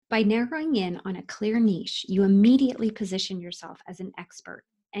By narrowing in on a clear niche, you immediately position yourself as an expert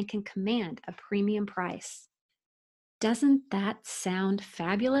and can command a premium price. Doesn't that sound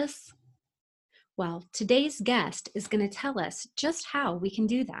fabulous? Well, today's guest is going to tell us just how we can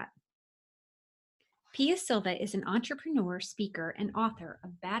do that. Pia Silva is an entrepreneur, speaker, and author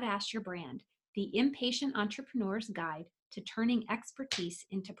of Badass Your Brand, the impatient entrepreneur's guide to turning expertise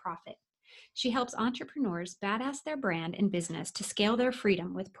into profit. She helps entrepreneurs badass their brand and business to scale their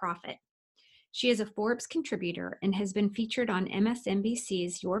freedom with profit. She is a Forbes contributor and has been featured on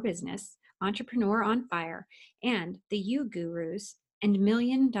MSNBC's Your Business, Entrepreneur on Fire, and the You Gurus and $1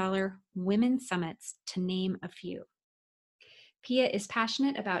 Million Women Summits, to name a few. Pia is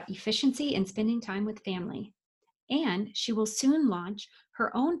passionate about efficiency and spending time with family, and she will soon launch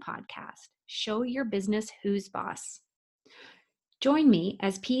her own podcast, Show Your Business Who's Boss. Join me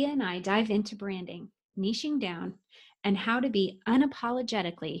as Pia and I dive into branding, niching down, and how to be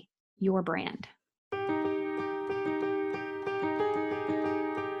unapologetically your brand.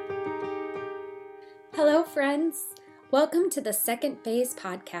 Hello, friends. Welcome to the Second Phase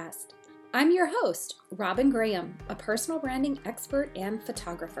podcast. I'm your host, Robin Graham, a personal branding expert and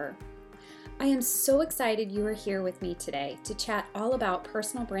photographer. I am so excited you are here with me today to chat all about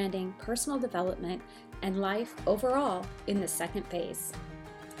personal branding, personal development, and life overall in the second phase.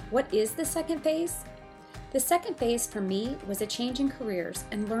 What is the second phase? The second phase for me was a change in careers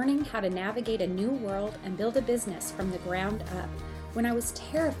and learning how to navigate a new world and build a business from the ground up when I was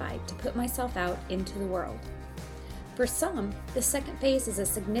terrified to put myself out into the world. For some, the second phase is a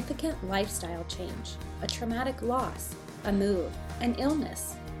significant lifestyle change, a traumatic loss, a move, an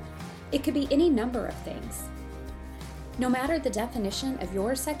illness. It could be any number of things. No matter the definition of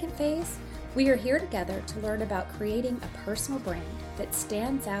your second phase, we are here together to learn about creating a personal brand that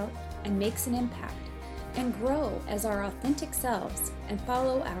stands out and makes an impact, and grow as our authentic selves and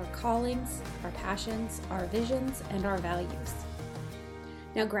follow our callings, our passions, our visions, and our values.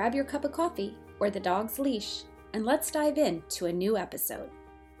 Now grab your cup of coffee or the dog's leash, and let's dive into a new episode.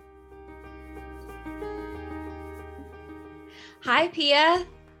 Hi, Pia.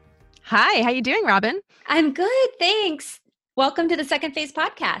 Hi, how you doing, Robin? I'm good, thanks. Welcome to the Second Phase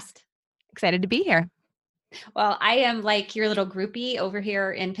podcast. Excited to be here. Well, I am like your little groupie over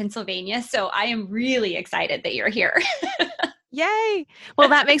here in Pennsylvania, so I am really excited that you're here. Yay! Well,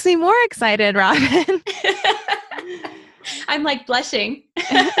 that makes me more excited, Robin. I'm like blushing.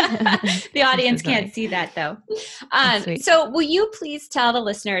 The audience can't see that though. So will you please tell the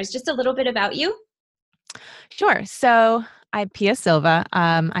listeners just a little bit about you? Sure. So I'm Pia Silva.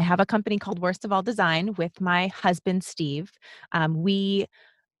 I have a company called Worst of All Design with my husband, Steve. We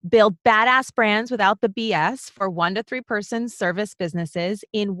build badass brands without the BS for 1 to 3 person service businesses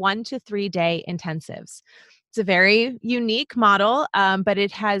in 1 to 3 day intensives. It's a very unique model, but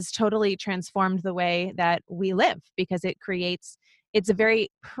it has totally transformed the way that we live because it's a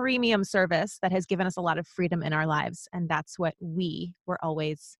very premium service that has given us a lot of freedom in our lives. And that's what we were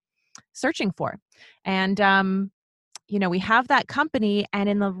always searching for. And, we have that company. And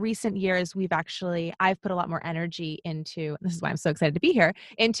in the recent years, I've put a lot more energy into, this is why I'm so excited to be here,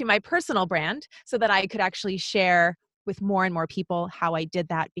 into my personal brand so that I could actually share with more and more people how I did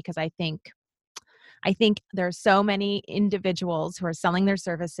that, because I think there are so many individuals who are selling their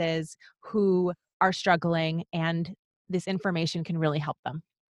services who are struggling, and this information can really help them.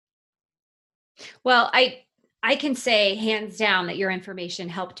 Well, I can say hands down that your information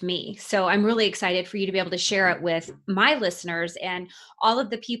helped me. So I'm really excited for you to be able to share it with my listeners and all of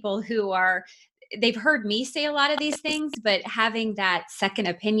the people they've heard me say a lot of these things, but having that second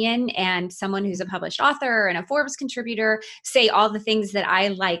opinion and someone who's a published author and a Forbes contributor say all the things that I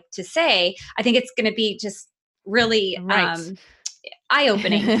like to say, I think it's going to be just really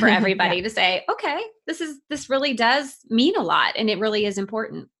eye-opening for everybody to say, okay, this really does mean a lot, and it really is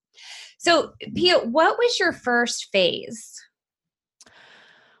important. So, Pia, what was your first phase?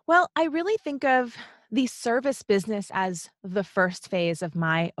 Well, I really think of the service business as the first phase of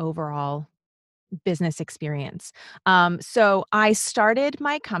my overall business experience. So I started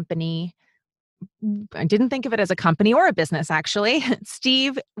my company. I didn't think of it as a company or a business, actually.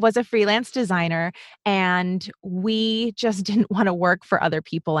 Steve was a freelance designer, and we just didn't want to work for other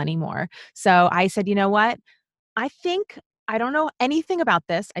people anymore. So I said, you know what? I don't know anything about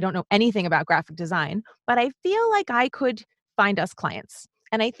this. I don't know anything about graphic design, but I feel like I could find us clients.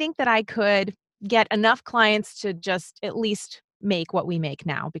 And I think that I could get enough clients to just at least make what we make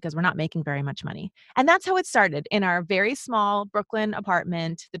now, because we're not making very much money. And that's how it started, in our very small Brooklyn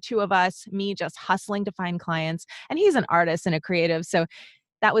apartment, the two of us, me just hustling to find clients. And he's an artist and a creative. So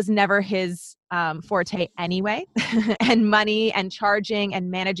that was never his forte anyway. And money and charging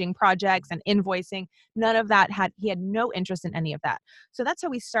and managing projects and invoicing, none of that he had no interest in any of that. So that's how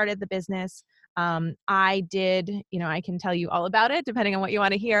we started the business. I did, I can tell you all about it depending on what you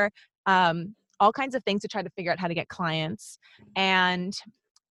want to hear. All kinds of things to try to figure out how to get clients. And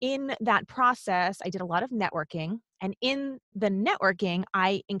in that process, I did a lot of networking. And in the networking,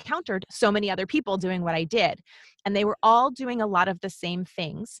 I encountered so many other people doing what I did. And they were all doing a lot of the same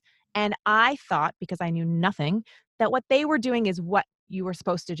things. And I thought, because I knew nothing, that what they were doing is what you were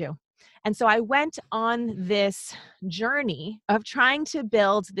supposed to do. And so I went on this journey of trying to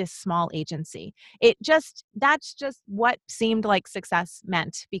build this small agency. That's just what seemed like success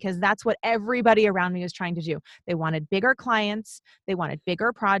meant, because that's what everybody around me was trying to do. They wanted bigger clients, they wanted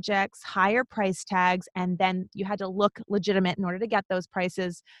bigger projects, higher price tags, and then you had to look legitimate in order to get those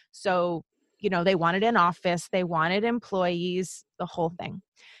prices. So, they wanted an office, they wanted employees, the whole thing.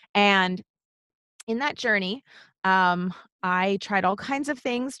 And in that journey, I tried all kinds of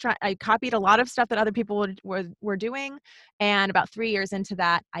things. I copied a lot of stuff that other people were doing. And about 3 years into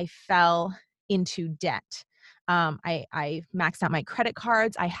that, I fell into debt. I maxed out my credit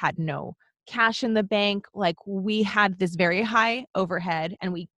cards. I had no cash in the bank. Like, we had this very high overhead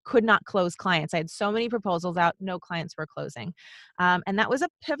and we could not close clients. I had so many proposals out, no clients were closing. And that was a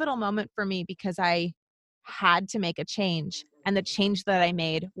pivotal moment for me because I had to make a change. And the change that I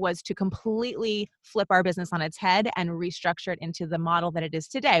made was to completely flip our business on its head and restructure it into the model that it is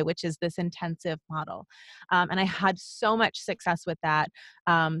today, which is this intensive model. And I had so much success with that,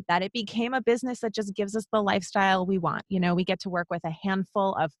 that it became a business that just gives us the lifestyle we want. We get to work with a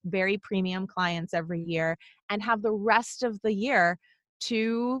handful of very premium clients every year and have the rest of the year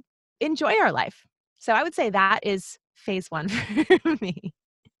to enjoy our life. So I would say that is phase one for me.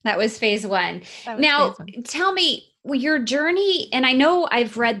 That was phase one. That was Now, phase one. tell me your journey, and I know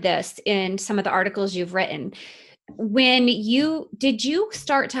I've read this in some of the articles you've written. Did you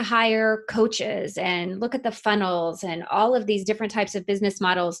start to hire coaches and look at the funnels and all of these different types of business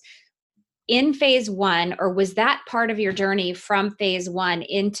models in phase one, or was that part of your journey from phase one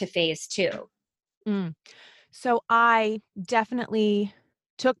into phase two? So I definitely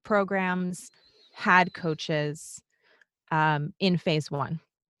took programs, had coaches in phase one.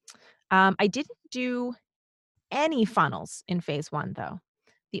 I didn't do any funnels in phase one, though.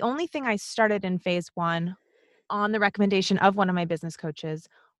 The only thing I started in phase one on the recommendation of one of my business coaches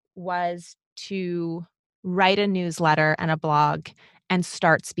was to write a newsletter and a blog and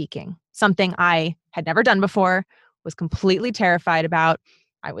start speaking, something I had never done before, was completely terrified about.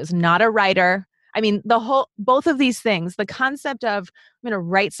 I was not a writer. I mean, both of these things, the concept of I'm going to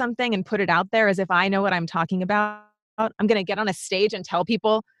write something and put it out there as if I know what I'm talking about. I'm going to get on a stage and tell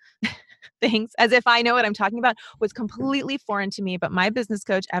people things as if I know what I'm talking about was completely foreign to me. But my business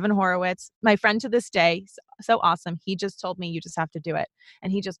coach, Evan Horowitz, my friend to this day, so awesome. He just told me, you just have to do it.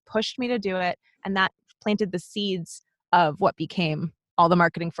 And he just pushed me to do it. And that planted the seeds of what became all the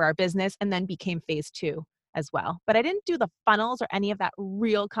marketing for our business and then became phase two as well. But I didn't do the funnels or any of that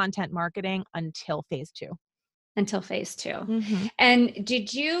real content marketing until phase two. Until phase two. Mm-hmm. And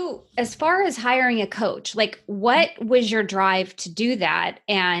did you, as far as hiring a coach, like what was your drive to do that?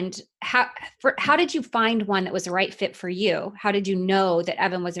 And how did you find one that was the right fit for you? How did you know that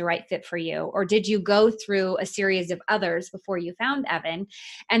Evan was the right fit for you? Or did you go through a series of others before you found Evan?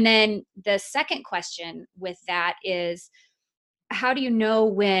 And then the second question with that is, how do you know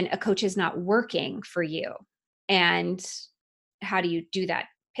when a coach is not working for you? And how do you do that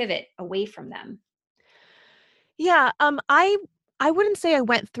pivot away from them? Yeah, I wouldn't say I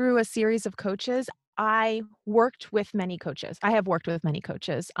went through a series of coaches. I worked with many coaches. I have worked with many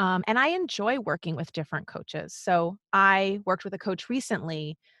coaches, and I enjoy working with different coaches. So I worked with a coach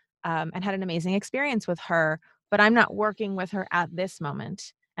recently, and had an amazing experience with her, but I'm not working with her at this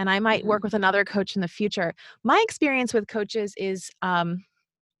moment. And I might work with another coach in the future. My experience with coaches is I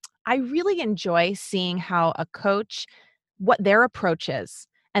really enjoy seeing how a coach, what their approach is,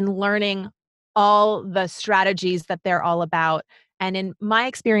 and learning all the strategies that they're all about. And in my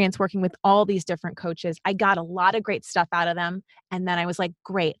experience working with all these different coaches, I got a lot of great stuff out of them. And then I was like,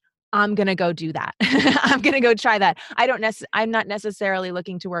 great, I'm going to go do that. I'm going to go try that. I'm not necessarily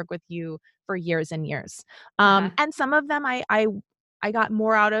looking to work with you for years and years. And some of them I got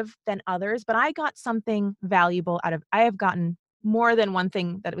more out of than others, but I got something valuable out of, I have gotten more than one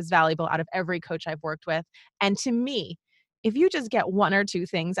thing that was valuable out of every coach I've worked with. And to me, if you just get one or two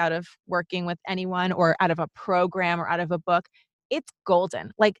things out of working with anyone or out of a program or out of a book, it's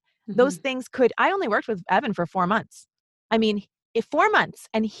golden. Like those things I only worked with Evan for 4 months. I mean, 4 months,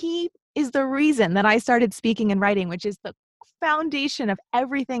 and he is the reason that I started speaking and writing, which is the foundation of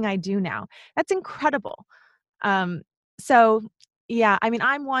everything I do now. That's incredible. Um, so yeah, I mean,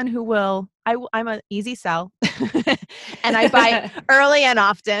 I'm one who I'm an easy sell and I buy early and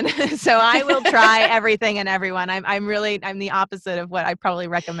often. So I will try everything and everyone. I'm the opposite of what I probably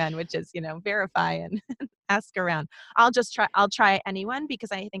recommend, which is, verify and ask around. I'll try anyone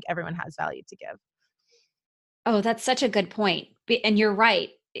because I think everyone has value to give. Oh, that's such a good point. And you're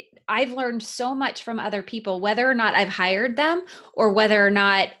right. I've learned so much from other people, whether or not I've hired them or whether or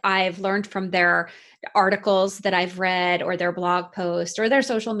not I've learned from their articles that I've read or their blog post or their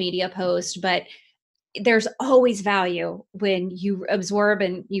social media post. But there's always value when you absorb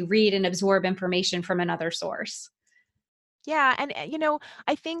and you read and absorb information from another source. Yeah. And,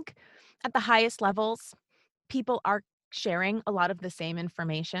 I think at the highest levels, people are sharing a lot of the same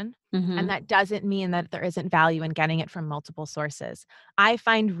information. And Mm-hmm. that doesn't mean that there isn't value in getting it from multiple sources. I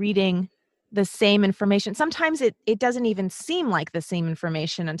find reading the same information, sometimes it doesn't even seem like the same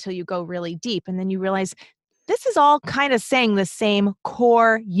information until you go really deep. And then you realize this is all kind of saying the same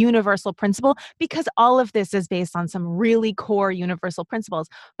core universal principle because all of this is based on some really core universal principles.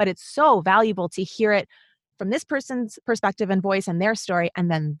 But it's so valuable to hear it from this person's perspective and voice and their story, and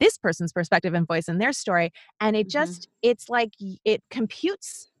then this person's perspective and voice and their story. And Mm-hmm. it's like it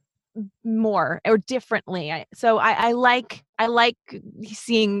computes more or differently. I like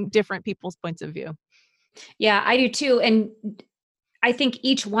seeing different people's points of view. Yeah, I do too. And I think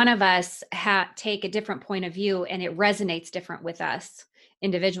each one of us take a different point of view and it resonates different with us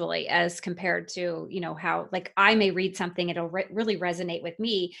individually as compared to, how like I may read something, it'll really resonate with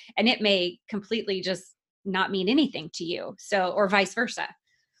me and it may completely just not mean anything to you. So, or vice versa.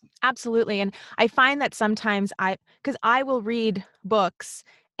 Absolutely. And I find that sometimes because I will read books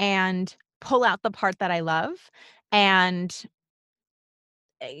and pull out the part that I love and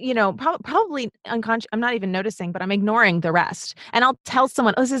probably unconscious. I'm not even noticing, but I'm ignoring the rest. And I'll tell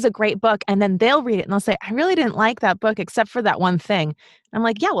someone, "Oh, this is a great book," and then they'll read it and they'll say, "I really didn't like that book except for that one thing." I'm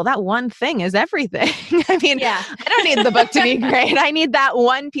like, "Yeah, well, that one thing is everything." I mean, Yeah. I don't need the book to be great. I need that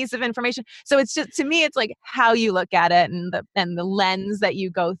one piece of information. So it's just, to me, it's like how you look at it and the lens that you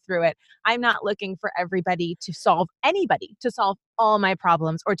go through it. I'm not looking for anybody to solve all my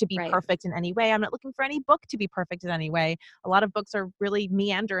problems or to be Right. perfect in any way. I'm not looking for any book to be perfect in any way. A lot of books are really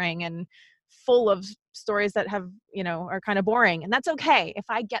meandering and full of stories that are kind of boring. And that's okay. If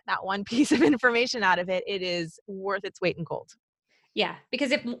I get that one piece of information out of it, it is worth its weight in gold. Yeah.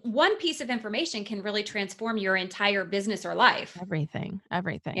 Because if one piece of information can really transform your entire business or life. Everything.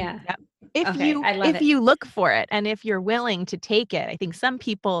 Yeah. Yep. If Okay. you I love if it. you look for it and if you're willing to take it, I think some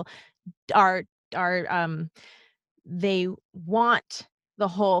people are they want the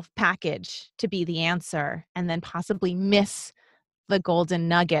whole package to be the answer and then possibly miss the golden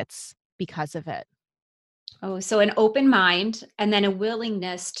nuggets because of it. Oh, so an open mind and then a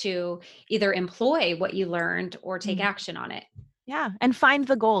willingness to either employ what you learned or take Mm. action on it. Yeah, and find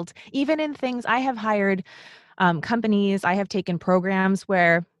the gold. Even in things I have hired companies, I have taken programs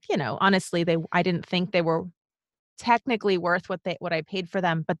where, honestly, I didn't think they were technically worth what I paid for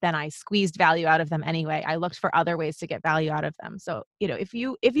them, but then I squeezed value out of them anyway. I looked for other ways to get value out of them. So, if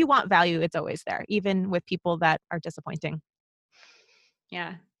you want value, it's always there, even with people that are disappointing.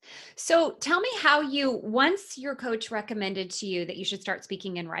 Yeah. So tell me how once your coach recommended to you that you should start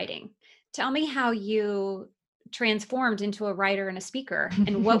speaking and writing, tell me how you transformed into a writer and a speaker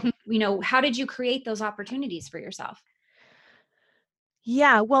and how did you create those opportunities for yourself?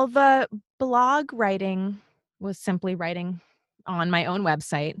 Yeah, well, the blog writing was simply writing on my own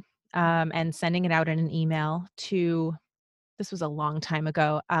website, and sending it out in an email to this was a long time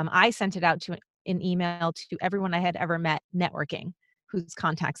ago. I sent it out to an email to everyone I had ever met networking, whose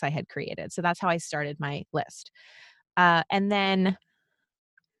contacts I had created. So that's how I started my list. And then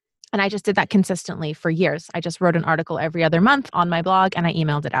and I just did that consistently for years. I just wrote an article every other month on my blog and I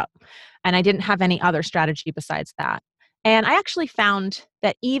emailed it out. And I didn't have any other strategy besides that. And I actually found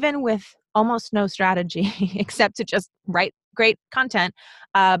that even with almost no strategy, except to just write great content,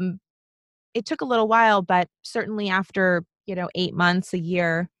 um, it took a little while, but certainly after, 8 months, a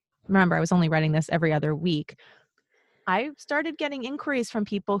year, remember, I was only writing this every other week. I started getting inquiries from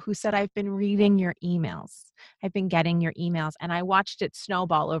people who said, "I've been reading your emails. I've been getting your emails." And I watched it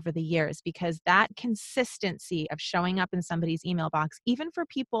snowball over the years because that consistency of showing up in somebody's email box, even for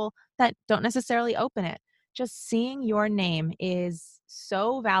people that don't necessarily open it, just seeing your name is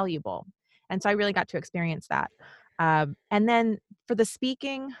so valuable. And so I really got to experience that. And then for the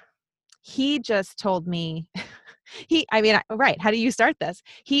speaking, he just told me, right. How do you start this?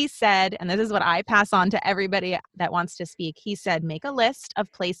 He said, and this is what I pass on to everybody that wants to speak. He said, make a list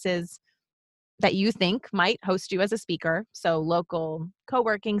of places that you think might host you as a speaker. So local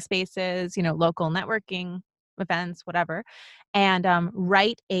co-working spaces, local networking events, whatever, and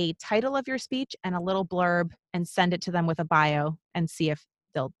write a title of your speech and a little blurb and send it to them with a bio and see if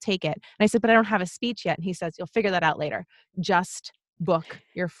they'll take it. And I said, but I don't have a speech yet. And he says, you'll figure that out later. Just book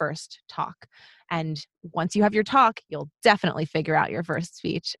your first talk. And once you have your talk, you'll definitely figure out your first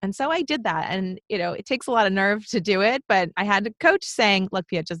speech. And so I did that. And, it takes a lot of nerve to do it, but I had a coach saying, look,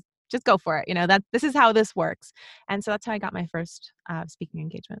 Pia, just go for it. That this is how this works. And so that's how I got my first speaking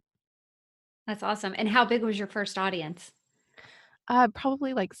engagement. That's awesome. And how big was your first audience?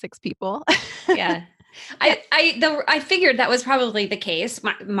 Probably like 6 people. Yeah. Yeah. I figured that was probably the case,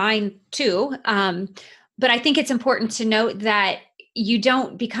 mine too. But I think it's important to note that you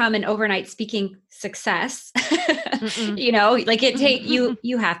don't become an overnight speaking success. Like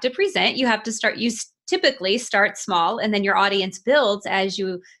you have to present, you have to start, typically start small, and then your audience builds as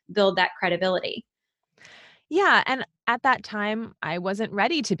you build that credibility. Yeah. And at that time, I wasn't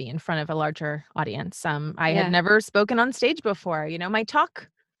ready to be in front of a larger audience. I had Yeah. never spoken on stage before. My talk,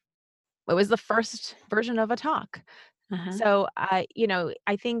 it was the first version of a talk. Uh-huh. So, I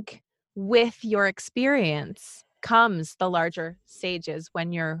think with your experience comes the larger stages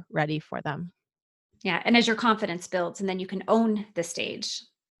when you're ready for them. Yeah. And as your confidence builds, and then you can own the stage.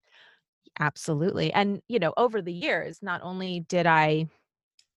 Absolutely. And, over the years, not only did I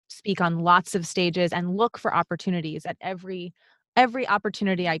speak on lots of stages and look for opportunities at every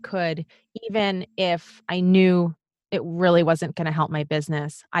opportunity I could, even if I knew it really wasn't going to help my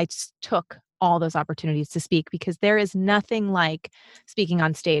business. I just took all those opportunities to speak because there is nothing like speaking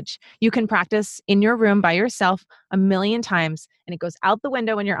on stage. You can practice in your room by yourself a million times and it goes out the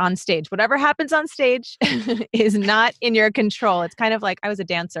window when you're on stage. Whatever happens on stage is not in your control. It's kind of like I was a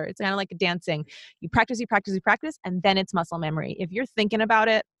dancer. It's kind of like dancing. You practice, and then it's muscle memory. If you're thinking about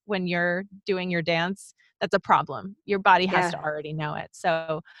it when you're doing your dance, that's a problem. Your body has Yeah. to already know it.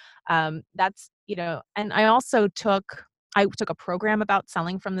 So that's, and I took a program about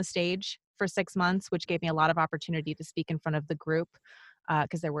selling from the stage for 6 months, which gave me a lot of opportunity to speak in front of the group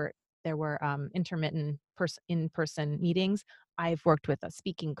because there were intermittent in-person meetings. I've worked with a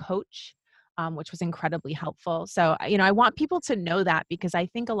speaking coach, which was incredibly helpful. So, I want people to know that because I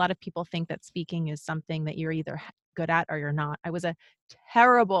think a lot of people think that speaking is something that you're either good at or you're not. I was a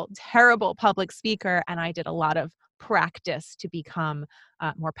terrible, terrible public speaker, and I did a lot of practice to become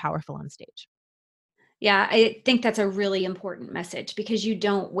more powerful on stage. Yeah, I think that's a really important message because you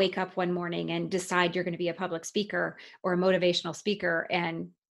don't wake up one morning and decide you're going to be a public speaker or a motivational speaker and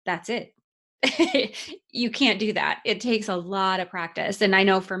that's it. You can't do that. It takes a lot of practice. And I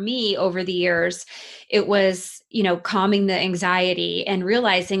know for me over the years, it was, calming the anxiety and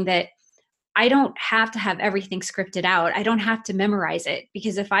realizing that I don't have to have everything scripted out. I don't have to memorize it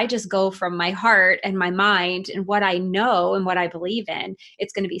because if I just go from my heart and my mind and what I know and what I believe in,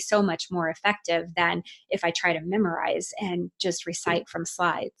 it's going to be so much more effective than if I try to memorize and just recite from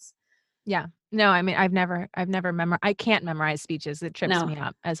slides. Yeah. No, I mean, I can't memorize speeches. It trips No. me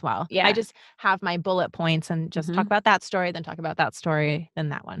up as well. I Yeah. just have my bullet points and just talk Hmm. about that story, then talk about that story, then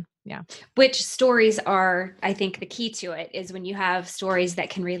that one. Yeah. Which stories are, I think the key to it is when you have stories that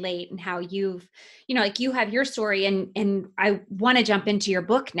can relate and how like you have your story and I want to jump into your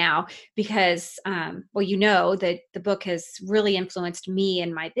book now because, that the book has really influenced me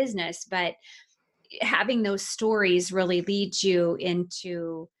and my business, but having those stories really leads you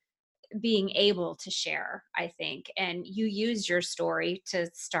into being able to share, I think. And you use your story to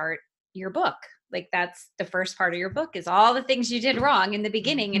start your book. Like that's the first part of your book is all the things you did wrong in the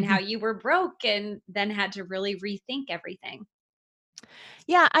beginning and how you were broke and then had to really rethink everything.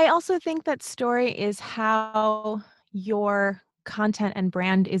 Yeah, I also think that story is how your content and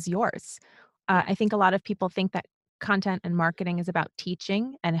brand is yours. Yeah. I think a lot of people think that content and marketing is about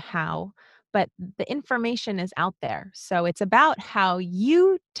teaching and how, but the information is out there. So it's about how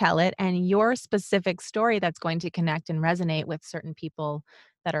you tell it and your specific story that's going to connect and resonate with certain people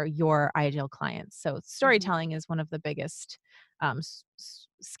that are your ideal clients. So Mhm. storytelling is one of the biggest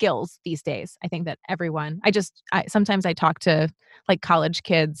skills these days. I think that sometimes I talk to like college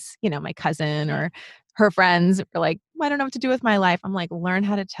kids, my cousin Yeah. or her friends are like, I don't know what to do with my life. I'm like, learn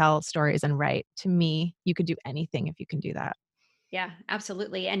how to tell stories and write. To me, you could do anything if you can do that. Yeah,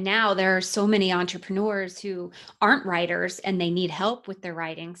 absolutely. And now there are so many entrepreneurs who aren't writers and they need help with their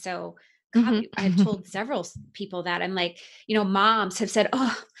writing. So, Hmm. I've told several people that I'm like, moms have said,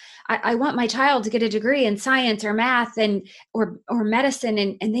 "Oh, I want my child to get a degree in science or math and or medicine,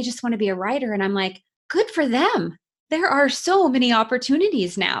 and they just want to be a writer." And I'm like, "Good for them. There are so many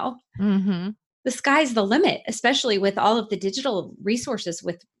opportunities now. Hmm. The sky's the limit, especially with all of the digital resources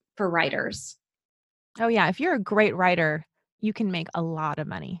for writers." Oh yeah. If you're a great writer, you can make a lot of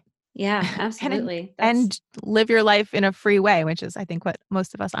money. Yeah, and absolutely. and live your life in a free way, which is I think what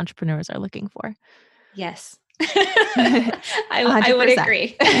most of us entrepreneurs are looking for. Yes. A I hundred would percent.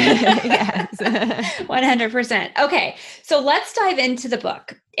 agree. Yes. 100%. Okay. So let's dive into the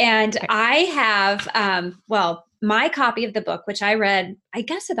book. And Okay. I have, my copy of the book, which I read, I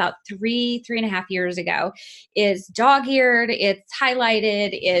guess about 3.5 years ago, is dog-eared, it's highlighted,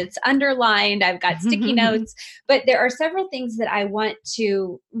 it's underlined, I've got sticky notes, but there are several things that I want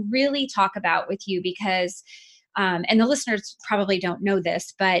to really talk about with you because, and the listeners probably don't know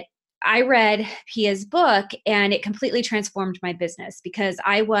this, but I read Pia's book and it completely transformed my business because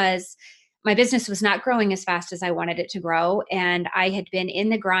my business was not growing as fast as I wanted it to grow. And I had been in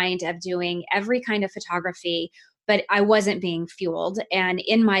the grind of doing every kind of photography, but I wasn't being fueled. And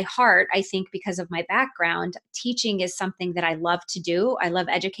in my heart, I think because of my background, teaching is something that I love to do. I love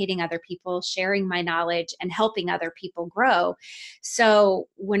educating other people, sharing my knowledge, and helping other people grow. So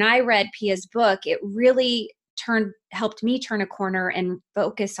when I read Pia's book, it really helped me turn a corner and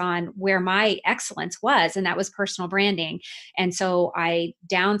focus on where my excellence was, and that was personal branding. And so I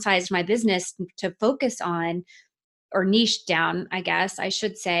downsized my business to focus on, or niche down, I guess I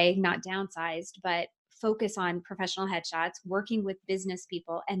should say, not downsized, but focus on professional headshots, working with business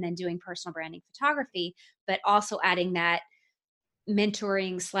people, and then doing personal branding photography, but also adding that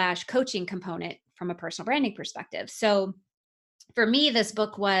mentoring slash coaching component from a personal branding perspective. So for me, this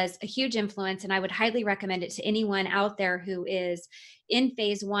book was a huge influence, and I would highly recommend it to anyone out there who is in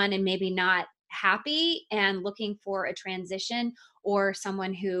phase one and maybe not happy and looking for a transition, or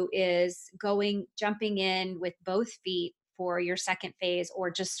someone who is jumping in with both feet for your second phase, or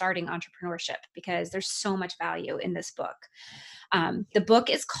just starting entrepreneurship, because there's so much value in this book. The book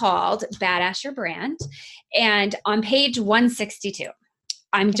is called Badass Your Brand. And on page 162,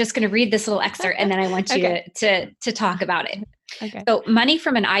 I'm just going to read this little excerpt and then I want you Okay. to talk about it. Okay. So, money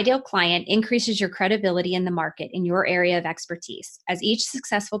from an ideal client increases your credibility in the market in your area of expertise, as each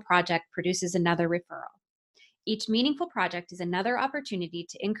successful project produces another referral. Each meaningful project is another opportunity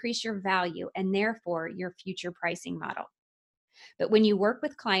to increase your value and therefore your future pricing model. But when you work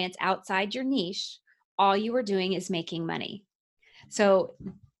with clients outside your niche, all you are doing is making money. So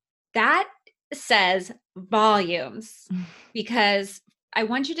that says volumes, because I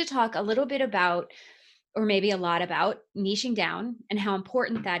want you to talk a little bit about, or maybe a lot about, niching down and how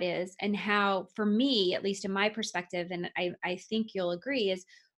important that is, and how, for me, at least in my perspective, and I think you'll agree, is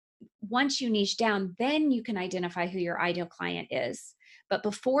once you niche down, then you can identify who your ideal client is. But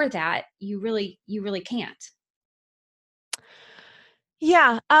before that, you really can't.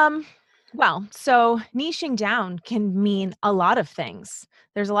 Yeah. Well, so niching down can mean a lot of things.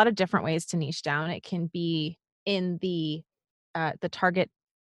 There's a lot of different ways to niche down. It can be in the target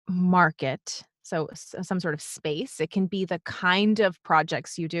market, so some sort of space. It can be the kind of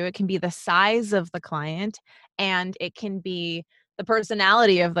projects you do. It can be the size of the client, and it can be the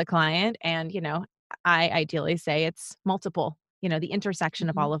personality of the client. And I ideally say it's multiple. The intersection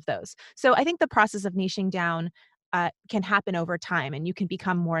of Mhm. all of those. So I think the process of niching down can happen over time, and you can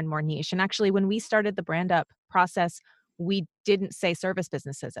become more and more niche. And actually, when we started the brand up process, we didn't say service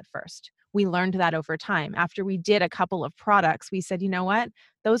businesses at first. We learned that over time. After we did a couple of products, we said, you know what?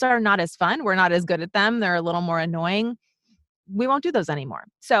 Those are not as fun. We're not as good at them. They're a little more annoying. We won't do those anymore.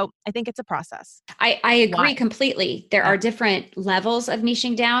 So I think it's a process. I Why? agree completely. There Yeah. are different levels of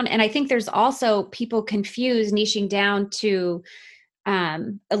niching down. And I think there's also, people confuse niching down to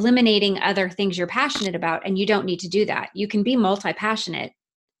eliminating other things you're passionate about. And you don't need to do that. You can be multi-passionate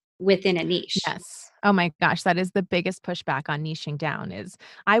within a niche. Yes. Oh my gosh, that is the biggest pushback on niching down is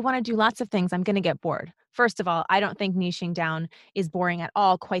I want to do lots of things. I'm going to get bored. First of all, I don't think niching down is boring at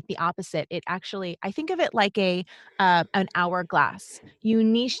all. Quite the opposite. It actually, I think of it like an hourglass. You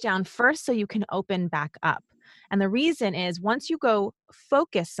niche down first so you can open back up. And the reason is once you go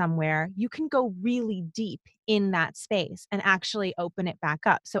focus somewhere, you can go really deep in that space and actually open it back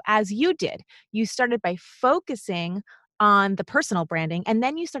up. So as you did, you started by focusing on the personal branding. And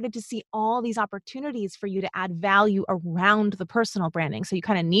then you started to see all these opportunities for you to add value around the personal branding. So you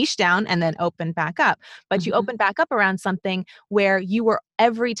kind of niche down and then open back up. But you Mhm. open back up around something where you were,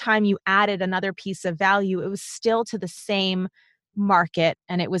 every time you added another piece of value, it was still to the same market.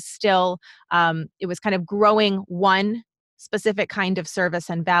 And it was still, it was kind of growing one specific kind of service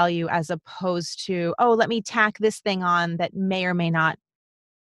and value as opposed to, oh, let me tack this thing on that may or may not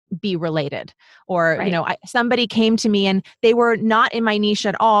be related. Or Right. somebody came to me and they were not in my niche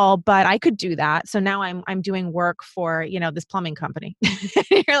at all, but I could do that, so now I'm doing work for this plumbing company.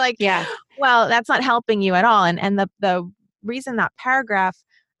 You're like, Yeah. well, that's not helping you at all. And the reason that paragraph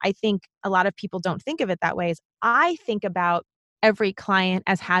I think a lot of people don't think of it that way, is I think about every client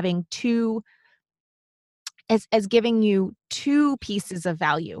as having as giving you two pieces of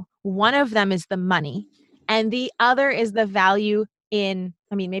value. One of them is the money, and the other is the value in,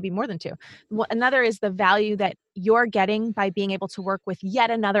 I mean, maybe more than two. Another is the value that you're getting by being able to work with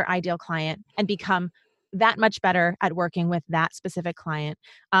yet another ideal client and become that much better at working with that specific client.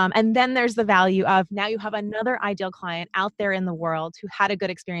 And then there's the value of now you have another ideal client out there in the world who had a good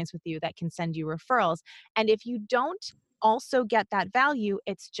experience with you that can send you referrals. And if you don't also get that value,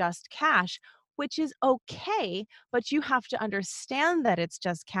 it's just cash, which is okay, but you have to understand that it's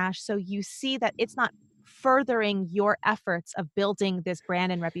just cash so you see that it's not furthering your efforts of building this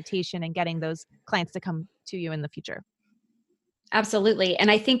brand and reputation and getting those clients to come to you in the future. Absolutely.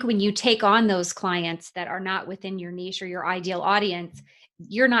 And I think when you take on those clients that are not within your niche or your ideal audience,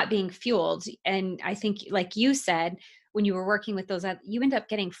 you're not being fueled. And I think, like you said, when you were working with those, you end up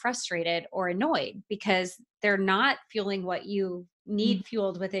getting frustrated or annoyed because they're not fueling what you Mm. need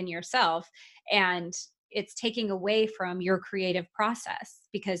fueled within yourself. And it's taking away from your creative process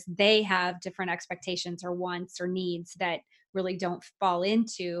because they have different expectations or wants or needs that really don't fall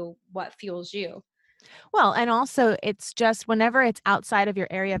into what fuels you. Well, and also it's just whenever it's outside of your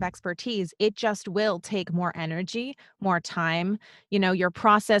area of expertise, it just will take more energy, more time. Your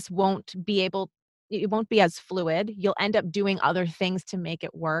process won't be able, it won't be as fluid. You'll end up doing other things to make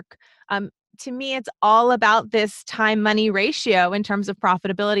it work. To me, it's all about this time money ratio in terms of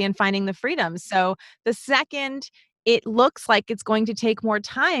profitability and finding the freedom. So the second it looks like it's going to take more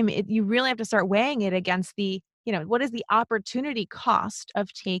time, you really have to start weighing it against what is the opportunity cost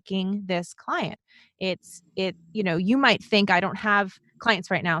of taking this client? You might think I don't have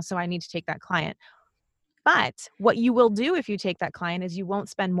clients right now, so I need to take that client. But what you will do if you take that client is you won't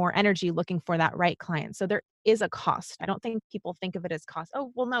spend more energy looking for that right client. So there is a cost. I don't think people think of it as cost.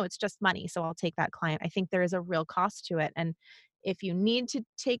 Oh, well, no, it's just money, so I'll take that client. I think there is a real cost to it. And if you need to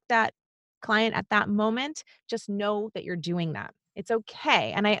take that client at that moment, just know that you're doing that. It's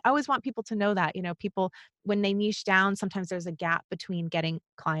okay. And I always want people to know that, people, when they niche down, sometimes there's a gap between getting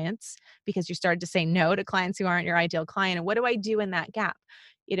clients because you started to say no to clients who aren't your ideal client. And what do I do in that gap?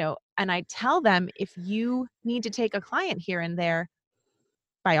 And I tell them, if you need to take a client here and there,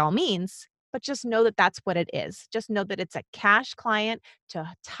 by all means, but just know that that's what it is. Just know that it's a cash client to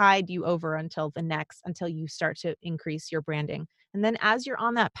tide you over until you start to increase your branding. And then as you're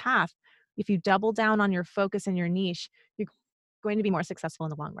on that path, if you double down on your focus and your niche, you're going to be more successful in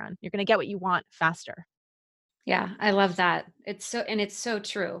the long run. You're going to get what you want faster. Yeah, I love that. It's so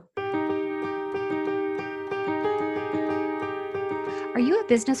true. Are you a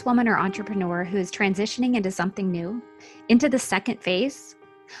businesswoman or entrepreneur who is transitioning into something new, into the second phase?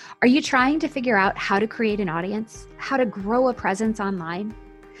 Are you trying to figure out how to create an audience, how to grow a presence online?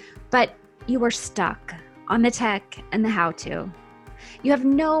 But you are stuck on the tech and the how-to. You have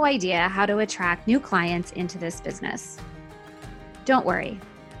no idea how to attract new clients into this business. Don't worry.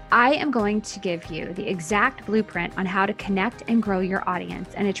 I am going to give you the exact blueprint on how to connect and grow your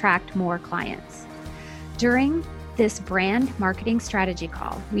audience and attract more clients. During this brand marketing strategy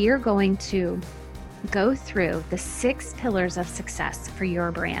call, we are going to go through the 6 pillars of success for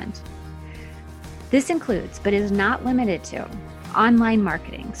your brand. This includes, but is not limited to, online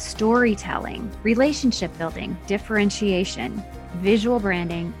marketing, storytelling, relationship building, differentiation, visual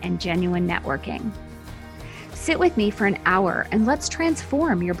branding, and genuine networking. Sit with me for an hour and let's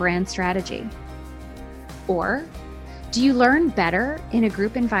transform your brand strategy. Or, do you learn better in a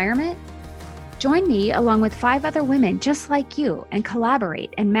group environment? Join me along with 5 other women just like you and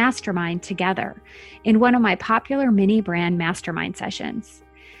collaborate and mastermind together in one of my popular mini brand mastermind sessions.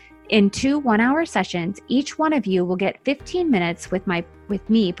 In 2 1-hour sessions, each one of you will get 15 minutes with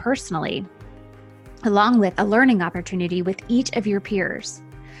me personally, along with a learning opportunity with each of your peers.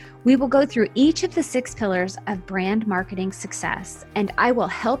 We will go through each of the 6 pillars of brand marketing success, and I will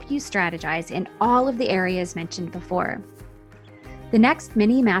help you strategize in all of the areas mentioned before. The next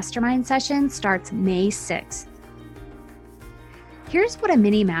mini mastermind session starts May 6th. Here's what a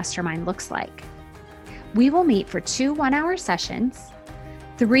mini mastermind looks like. We will meet for 2 1-hour sessions.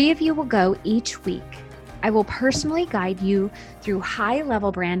 3 of you will go each week. I will personally guide you through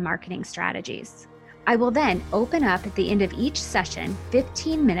high-level brand marketing strategies. I will then open up at the end of each session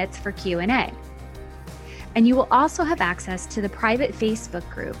 15 minutes for Q&A. And you will also have access to the private Facebook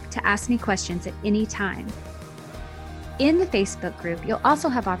group to ask me questions at any time. In the Facebook group, you'll also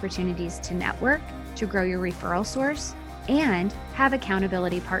have opportunities to network, to grow your referral source, and have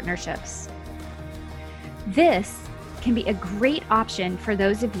accountability partnerships. This can be a great option for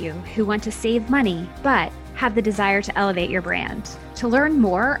those of you who want to save money but have the desire to elevate your brand. To learn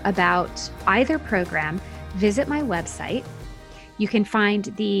more about either program, visit my website. You can find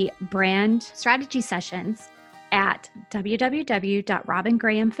the brand strategy sessions at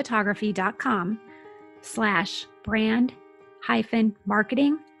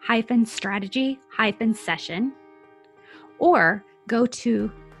www.robingrahamphotography.com/brand-marketing-strategy-session, or go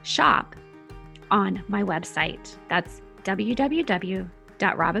to shop on my website. That's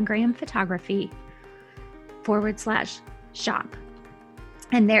www.robingrahamphotography.com/shop.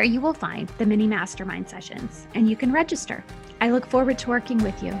 And there you will find the mini mastermind sessions and you can register. I look forward to working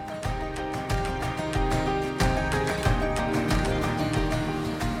with you.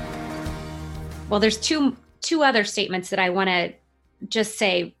 Well, there's two other statements that I want to just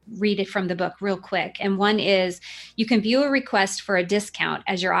say, read it from the book real quick. And one is, you can view a request for a discount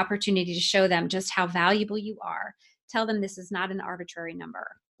as your opportunity to show them just how valuable you are. Tell them this is not an arbitrary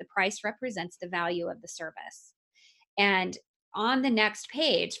number. The price represents the value of the service. And on the next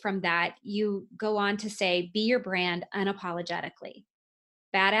page from that, you go on to say, be your brand unapologetically.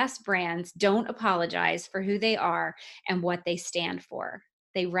 Badass brands don't apologize for who they are and what they stand for.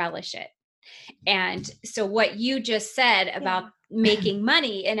 They relish it. And so what you just said about making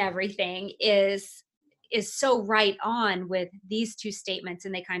money and everything is so right on with these two statements,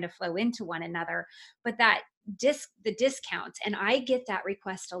 and they kind of flow into one another. But that the discounts, and I get that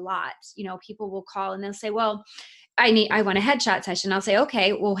request a lot. People will call and they'll say, well, I want a headshot session. I'll say,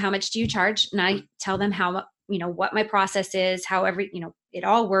 okay, well, how much do you charge? And I tell them how, what my process is, how it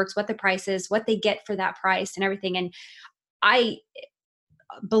all works, what the price is, what they get for that price and everything. And I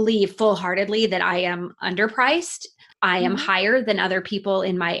believe full-heartedly that I am underpriced. I am higher than other people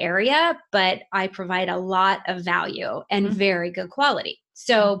in my area, but I provide a lot of value and very good quality.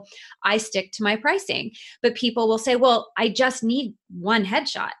 So I stick to my pricing. But people will say, well, I just need one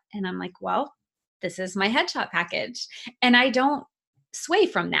headshot. And I'm like, well, this is my headshot package. And I don't sway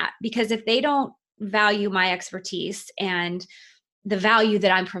from that, because if they don't value my expertise and the value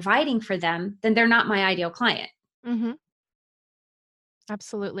that I'm providing for them, then they're not my ideal client. Mm-hmm.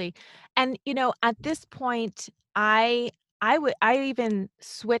 Absolutely. And, at this point, I even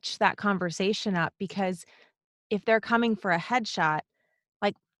switch that conversation up, because if they're coming for a headshot,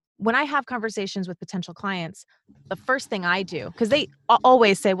 like when I have conversations with potential clients, the first thing I do, because they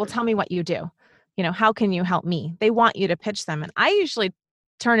always say, well, tell me what you do. How can you help me? They want you to pitch them. And I usually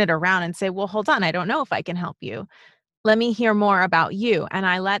turn it around and say, well, hold on. I don't know if I can help you. Let me hear more about you. And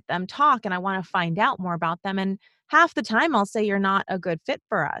I let them talk, and I want to find out more about them. And half the time I'll say, you're not a good fit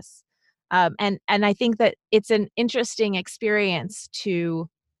for us. And I think that it's an interesting experience to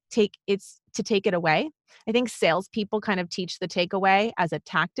take it away. I think salespeople kind of teach the takeaway as a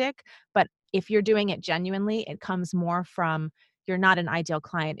tactic, but if you're doing it genuinely, it comes more from, you're not an ideal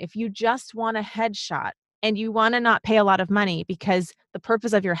client. If you just want a headshot and you want to not pay a lot of money because the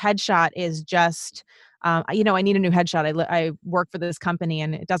purpose of your headshot is just, I need a new headshot. I work for this company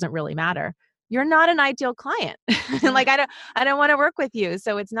and it doesn't really matter. You're not an ideal client. Like, I don't want to work with you.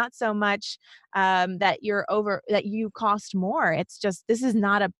 So it's not so much that you cost more. It's just, this is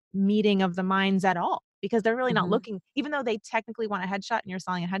not a meeting of the minds at all, because they're really not looking, even though they technically want a headshot and you're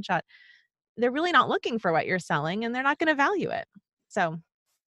selling a headshot, they're really not looking for what you're selling, and they're not going to value it. So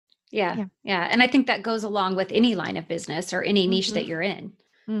yeah. And I think that goes along with any line of business or any niche that you're in.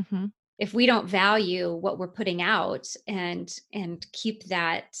 Mm-hmm. If we don't value what we're putting out and keep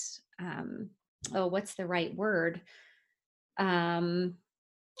that, what's the right word? You know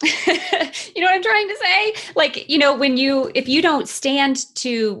what I'm trying to say? Like, if you don't stand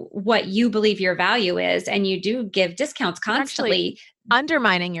to what you believe your value is, and you do give discounts constantly,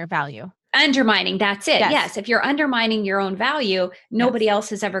 undermining your value. Undermining, that's it. Yes. If you're undermining your own value, nobody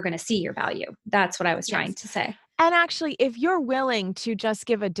else is ever going to see your value. That's what I was trying to say. And actually, if you're willing to just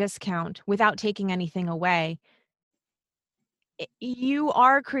give a discount without taking anything away, you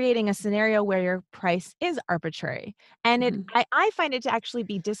are creating a scenario where your price is arbitrary. And I find it to actually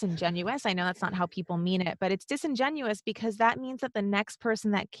be disingenuous. I know that's not how people mean it, but it's disingenuous, because that means that the next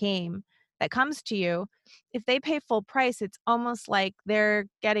person that comes to you, if they pay full price, it's almost like they're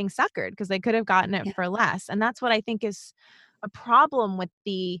getting suckered, because they could have gotten it for less. And that's what I think is a problem with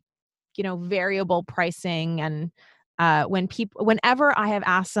the, variable pricing. And whenever I have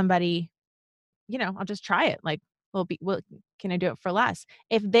asked somebody, I'll just try it. Like, can I do it for less?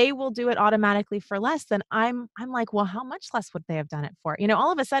 If they will do it automatically for less, then I'm like, well, how much less would they have done it for?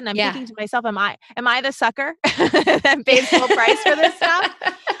 All of a sudden I'm thinking to myself, am I the sucker that pays full price for this stuff?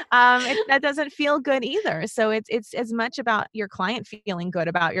 That doesn't feel good either. So it's as much about your client feeling good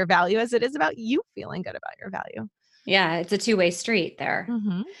about your value as it is about you feeling good about your value. Yeah, it's a two-way street there.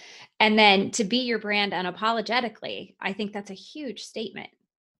 Mm-hmm. And then to be your brand unapologetically, I think that's a huge statement.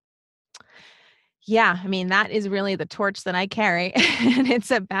 Yeah, I mean, that is really the torch that I carry. And it's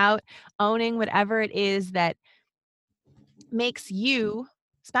about owning whatever it is that makes you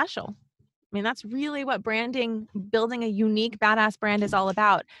special. I mean, that's really what branding, building a unique badass brand is all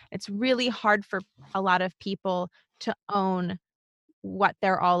about. It's really hard for a lot of people to own what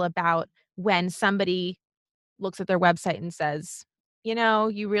they're all about when somebody looks at their website and says,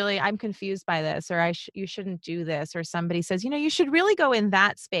 I'm confused by this, or you shouldn't do this, or somebody says, you should really go in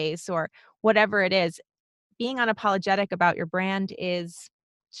that space, or whatever it is. Being unapologetic about your brand is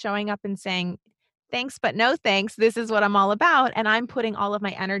showing up and saying, thanks, but no thanks. This is what I'm all about. And I'm putting all of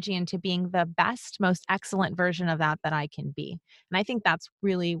my energy into being the best, most excellent version of that I can be. And I think that's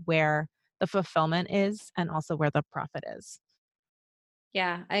really where the fulfillment is, and also where the profit is.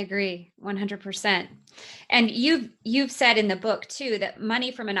 Yeah, I agree 100%. And you've said in the book too that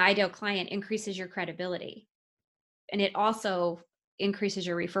money from an ideal client increases your credibility, and it also increases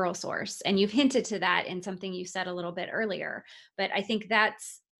your referral source. And you've hinted to that in something you said a little bit earlier, but I think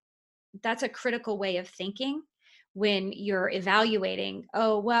that's a critical way of thinking when you're evaluating,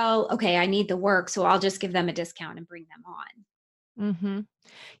 oh, well, okay, I need the work, so I'll just give them a discount and bring them on. Mm-hmm.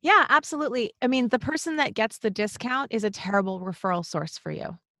 Yeah, absolutely. I mean, the person that gets the discount is a terrible referral source for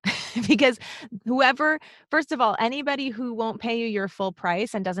you. Because whoever, first of all, anybody who won't pay you your full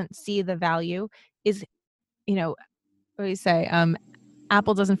price and doesn't see the value is, what do you say?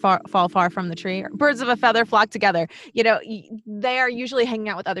 Apple doesn't fall far from the tree. Or birds of a feather flock together. They are usually hanging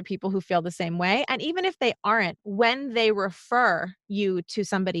out with other people who feel the same way. And even if they aren't, when they refer you to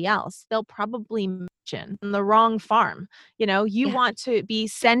somebody else, they'll probably mention the wrong farm. You Yeah. want to be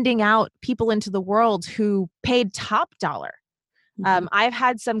sending out people into the world who paid top dollar. Mhm. I've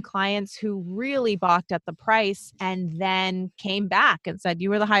had some clients who really balked at the price and then came back and said, "You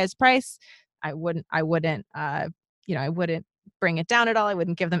were the highest price. I wouldn't bring it down at all. I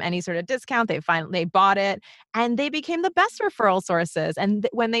wouldn't give them any sort of discount." They bought it, and they became the best referral sources. And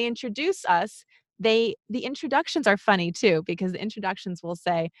when they introduce us, the introductions are funny too, because the introductions will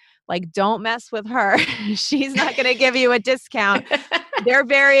say, like, "Don't mess with her. She's not going to give you a discount. They're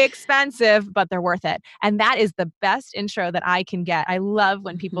very expensive, but they're worth it." And that is the best intro that I can get. I love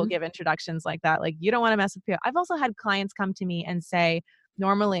when people Mhm. give introductions like that. Like, you don't want to mess with people. I've also had clients come to me and say,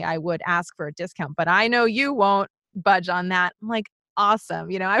 normally I would ask for a discount, but I know you won't budge on that. I'm like, awesome.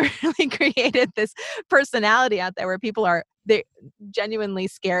 I really created this personality out there where they genuinely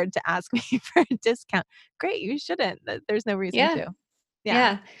scared to ask me for a discount. Great. You shouldn't. There's no reason Yeah. to. Yeah.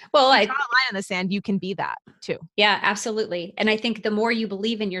 Yeah. Well, You draw a line in the sand, you can be that too. yeah, absolutely. And I think the more you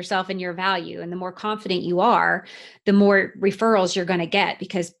believe in yourself and your value and the more confident you are, the more referrals you're going to get,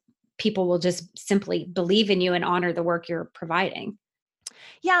 because people will just simply believe in you and honor the work you're providing.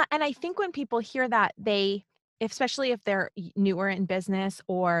 Yeah, and I think when people hear that, especially if they're newer in business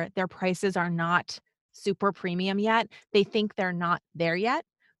or their prices are not super premium yet, they think they're not there yet.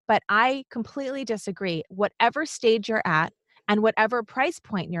 But I completely disagree. Whatever stage you're at and whatever price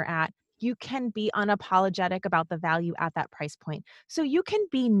point you're at, you can be unapologetic about the value at that price point. So you can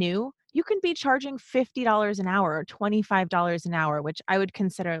be new. You can be charging $50 an hour or $25 an hour, which I would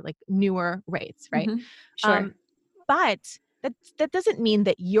consider like newer rates, right? Mhm. Sure. Um, but that doesn't mean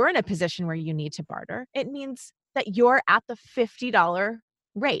that you're in a position where you need to barter. It means that you're at the $50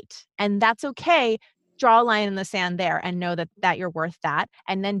 rate, and that's okay. Draw a line in the sand there and know that you're worth that,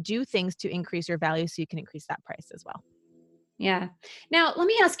 and then do things to increase your value so you can increase that price as well. Yeah. Now, let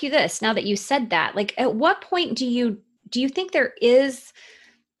me ask you this. Now that you said that, like at what point do you think there is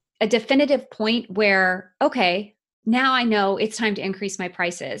a definitive point where, okay, now I know it's time to increase my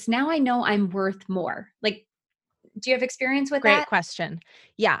prices. Now I know I'm worth more. Like, do you have experience with Great that? question.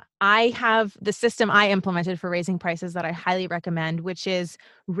 Yeah, I have the system I implemented for raising prices that I highly recommend, which is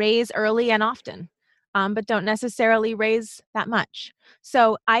raise early and often, but don't necessarily raise that much.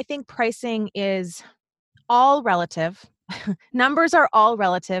 So I think pricing is all relative. Numbers are all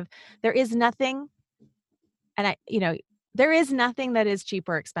relative. There is nothing, and there is nothing that is cheap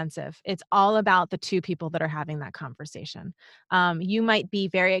or expensive. It's all about the two people that are having that conversation. You might be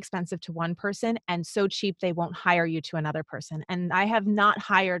very expensive to one person and so cheap they won't hire you to another person. And I have not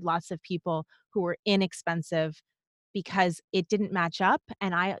hired lots of people who were inexpensive because it didn't match up,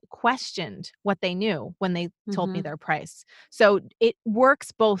 and I questioned what they knew when they told me Mhm. their price. So it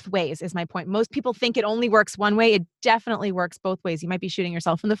works both ways is my point. Most people think it only works one way. It definitely works both ways. You might be shooting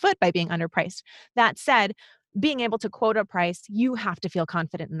yourself in the foot by being underpriced. That said, being able to quote a price, you have to feel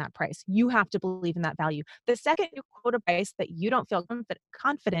confident in that price. You have to believe in that value. The second you quote a price that you don't feel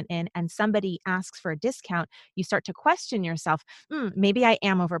confident in and somebody asks for a discount, you start to question yourself, maybe I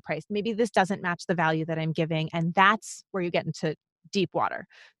am overpriced. Maybe this doesn't match the value that I'm giving. And that's where you get into deep water.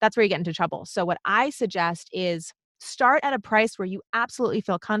 That's where you get into trouble. So what I suggest is start at a price where you absolutely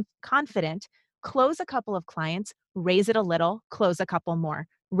feel confident, close a couple of clients, raise it a little, close a couple more,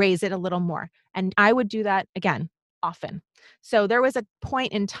 raise it a little more. And I would do that again often. So there was a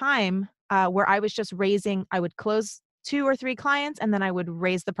point in time where I was just raising, I would close 2 or 3 clients and then I would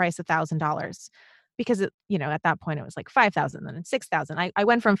raise the price $1,000 because at that point it was like 5,000, then it's 6,000. I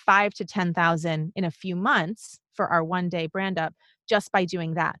went from 5 to 10,000 in a few months for our 1-day brand up just by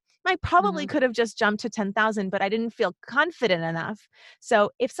doing that. I probably could have just jumped to 10,000, but I didn't feel confident enough. So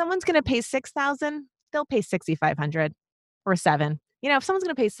if someone's going to pay 6,000, they'll pay 6,500 or 7. If someone's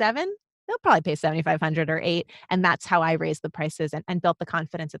going to pay 7, they'll probably pay 7,500 or 8. And that's how I raised the prices and built the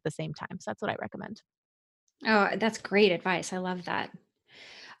confidence at the same time. So that's what I recommend. Oh, that's great advice. I love that.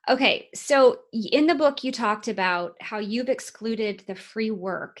 Okay, so in the book, you talked about how you've excluded the free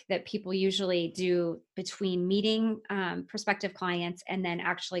work that people usually do between meeting prospective clients and then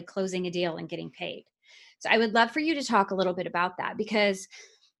actually closing a deal and getting paid. So I would love for you to talk a little bit about that because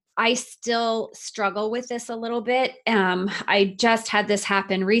I still struggle with this a little bit. I just had this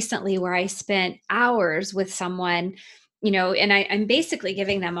happen recently where I spent hours with someone, and I'm basically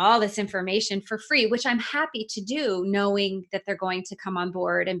giving them all this information for free, which I'm happy to do, knowing that they're going to come on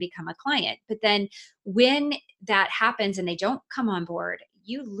board and become a client. But then when that happens and they don't come on board,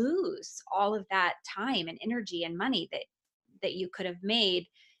 you lose all of that time and energy and money that you could have made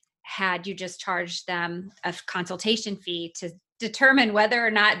had you just charged them a consultation fee to determine whether or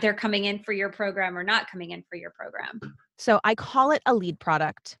not they're coming in for your program or not coming in for your program. So I call it a lead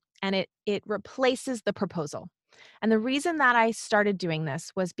product, and it replaces the proposal. And the reason that I started doing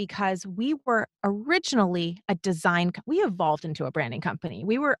this was because we were originally we evolved into a branding company.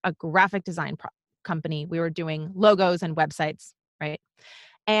 We were a graphic design company. We were doing logos and websites, right?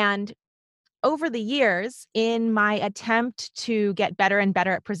 And over the years, in my attempt to get better and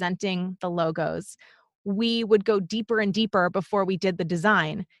better at presenting the logos, we would go deeper and deeper before we did the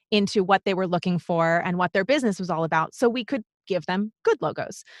design into what they were looking for and what their business was all about. So we could give them good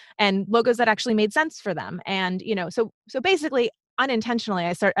logos and logos that actually made sense for them. And, so basically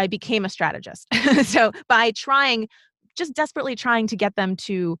unintentionally, I became a strategist. So by just desperately trying to get them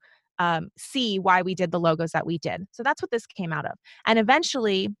to see why we did the logos that we did. So that's what this came out of. And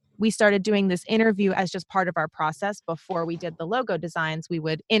eventually we started doing this interview as just part of our process. Before we did the logo designs, we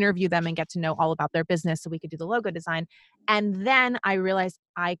would interview them and get to know all about their business so we could do the logo design. And then I realized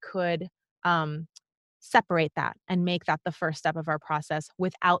I could separate that and make that the first step of our process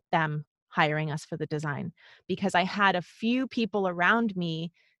without them hiring us for the design. Because I had a few people around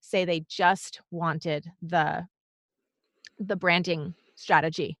me say they just wanted the branding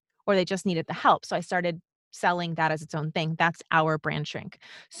strategy or they just needed the help. So I started selling that as its own thing. That's our brand shrink.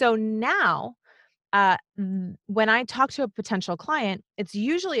 So now, when I talk to a potential client, it's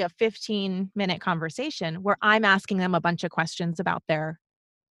usually a 15-minute conversation where I'm asking them a bunch of questions about their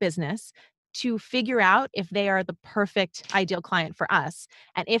business to figure out if they are the perfect ideal client for us.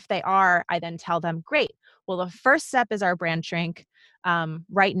 And if they are, I then tell them, great. Well, the first step is our brand shrink.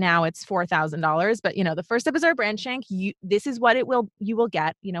 Right now it's $4,000, but the first step is our brand shrink. This is what you will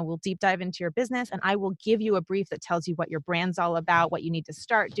get. We'll deep dive into your business and I will give you a brief that tells you what your brand's all about, what you need to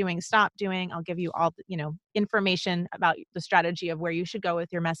start doing, stop doing. I'll give you all the, information about the strategy of where you should go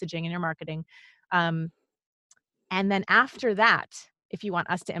with your messaging and your marketing. And then after that, if you want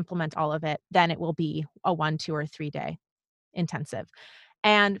us to implement all of it, then it will be a 1, 2, or 3-day intensive.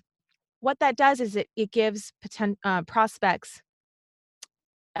 And what that does is it gives prospects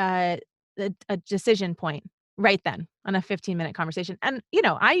a decision point right then on a 15-minute conversation. And,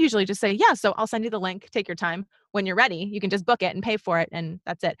 I usually just say, yeah, so I'll send you the link, take your time. When you're ready, you can just book it and pay for it. And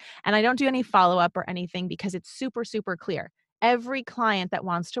that's it. And I don't do any follow-up or anything because it's super, super clear. Every client that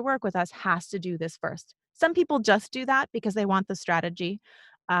wants to work with us has to do this first. Some people just do that because they want the strategy.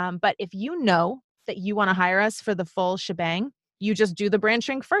 But if you know that you want to hire us for the full shebang, you just do the brand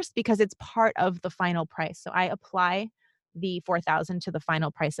shrink first because it's part of the final price. So I apply the 4,000 to the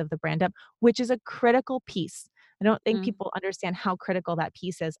final price of the brand up, which is a critical piece. I don't think people understand how critical that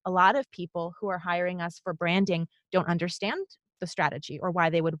piece is. A lot of people who are hiring us for branding don't understand the strategy or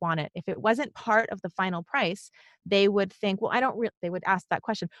why they would want it. If it wasn't part of the final price, they would think, well, they would ask that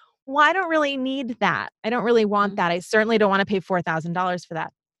question. Well, I don't really need that. I don't really want that. I certainly don't want to pay $4,000 for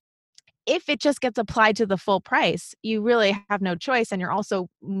that. if it just gets applied to the full price, you really have no choice, and you're also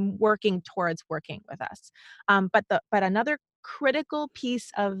working towards working with us. But another critical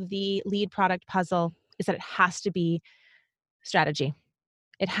piece of the lead product puzzle is that it has to be strategy.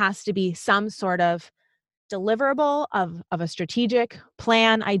 It has to be some sort of deliverable of a strategic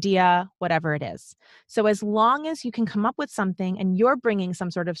plan, idea, whatever it is. So as long as you can come up with something and you're bringing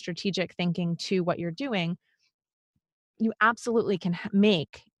some sort of strategic thinking to what you're doing, you absolutely can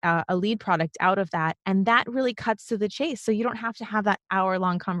make a lead product out of that. And that really cuts to the chase. So you don't have to have that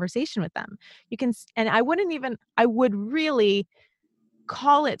hour-long conversation with them. You can, and I would really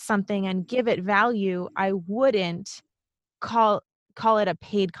call it something and give it value. I wouldn't call call it a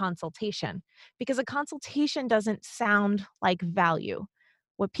paid consultation, because a consultation doesn't sound like value.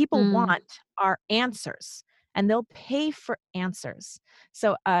 What people Mm, want are answers, and they'll pay for answers.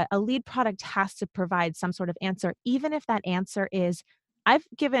 So a lead product has to provide some sort of answer, even if that answer is, I've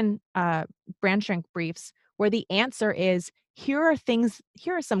given brand shrink briefs where the answer is, here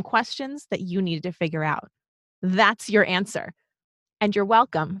are some questions that you need to figure out. That's your answer. And you're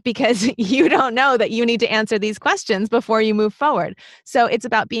welcome, because you don't know that you need to answer these questions before you move forward. So it's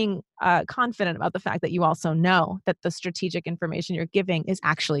about being confident about the fact that you also know that the strategic information you're giving is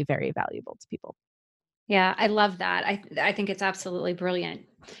actually very valuable to people. yeah, I love that. I think it's absolutely brilliant.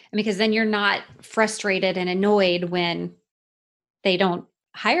 Because then you're not frustrated and annoyed when they don't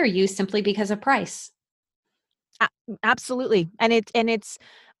hire you simply because of price. A Absolutely, and it's,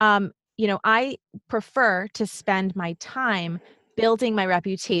 I prefer to spend my time building my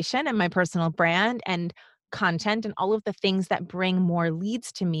reputation and my personal brand and content and all of the things that bring more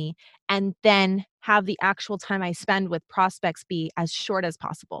leads to me, and then have the actual time I spend with prospects be as short as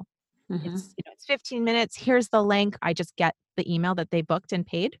possible. Mhm. It's 15 minutes, here's the link, I just get the email that they booked and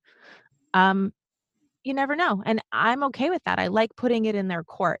paid. Um, you never know, and I'm okay with that. I like putting it in their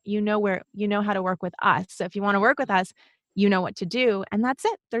court. You know how to work with us. So if you wanna work with us, you know what to do, and that's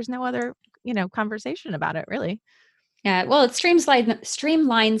it. There's no other, conversation about it, really. Yeah, well, it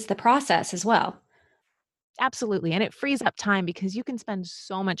streamlines the process as well. Absolutely, and it frees up time because you can spend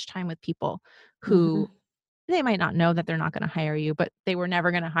so much time with people who Mhm. they might not know that they're not gonna hire you, but they were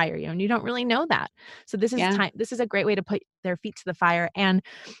never gonna hire you, and you don't really know that. So Yeah. this is a great way to put their feet to the fire, and,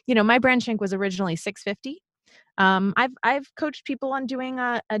 my brand shrink was originally 650. I've coached people on doing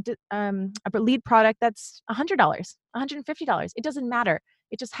a lead product that's $100, $150. It doesn't matter.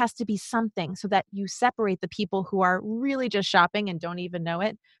 It just has to be something so that you separate the people who are really just shopping and don't even know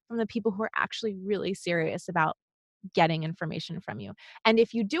it from the people who are actually really serious about getting information from you. And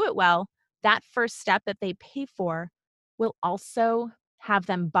if you do it well, that first step that they pay for will also have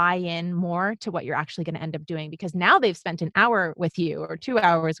them buy in more to what you're actually going to end up doing, because now they've spent an hour with you or 2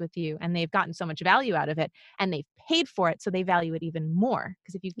 hours with you and they've gotten so much value out of it, and they've paid for it, so they value it even more,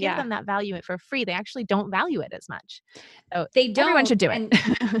 because if you give Yeah. them that value it for free, they actually don't value it as much. So They everyone don't, should do it. and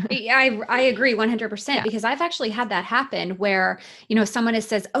yeah, I agree 100% Yeah. because I've actually had that happen where, someone has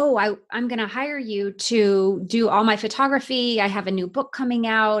says, "Oh, I'm going to hire you to do all my photography. I have a new book coming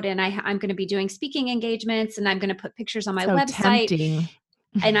out and I'm going to be doing speaking engagements and I'm going to put pictures on my So website." tempting.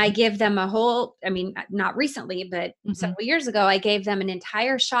 And I give them a whole, I mean, not recently, but Mhm. several years ago, I gave them an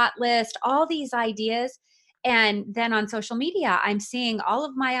entire shot list, all these ideas. And then on social media, I'm seeing all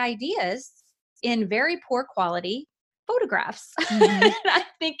of my ideas in very poor quality photographs. Mhm. And I'm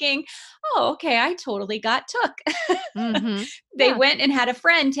thinking, oh, okay, I totally got took. Mhm. They Yeah. went and had a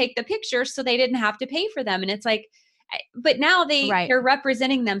friend take the picture so they didn't have to pay for them. And it's like, but now Right. they're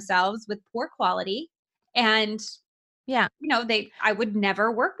representing themselves with poor quality, and Yeah. they I would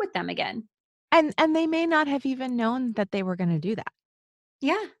never work with them again. And they may not have even known that they were gonna do that,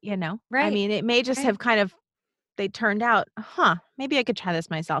 Yeah, you know? I right, mean, it may just right. have kind of they turned out, "Huh, maybe I could try this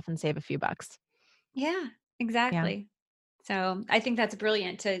myself and save a few bucks." Yeah, Yeah. exactly. So, I think that's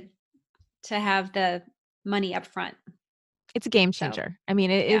brilliant to have the money up front. It's a game So, changer. I mean,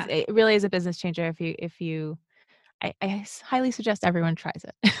 yeah. it really is a business changer if you highly suggest everyone tries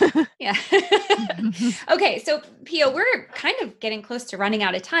it. Yeah. Okay, so Pio, we're kind of getting close to running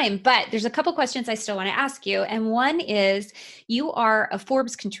out of time, but there's a couple questions I still want to ask you. And one is, you are a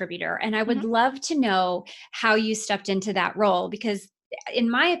Forbes contributor, and I Mhm. would love to know how you stepped into that role because in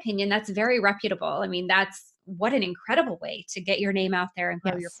my opinion, that's very reputable. I mean, that's what an incredible way to get your name out there and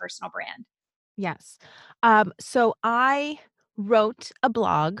grow your Yes. personal brand. Yes. So I wrote a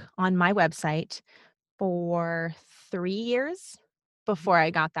blog on my website for 3 years before I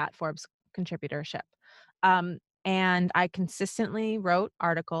got that Forbes contributorship. And I consistently wrote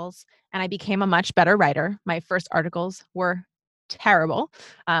articles, and I became a much better writer. My first articles were terrible.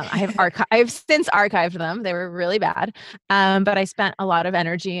 I've since archived them. They were really bad. But I spent a lot of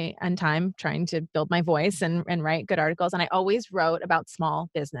energy and time trying to build my voice and write good articles. And I always wrote about small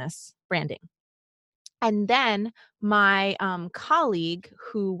business branding. And then my colleague,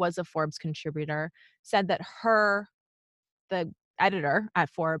 who was a Forbes contributor, said that the editor at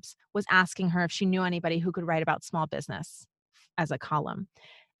Forbes, was asking her if she knew anybody who could write about small business as a column.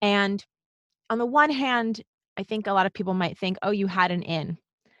 And on the one hand, I think a lot of people might think, oh, you had an in,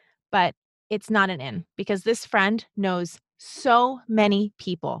 but it's not an in, because this friend knows so many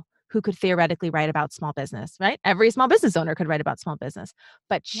people who could theoretically write about small business, right? Every small business owner could write about small business.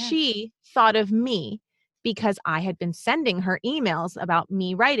 But Yeah. she thought of me because I had been sending her emails about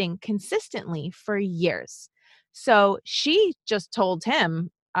me writing consistently for years. So she just told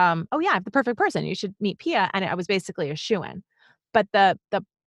him, oh yeah, I have the perfect person. You should meet Pia. And I was basically a shoo-in. But the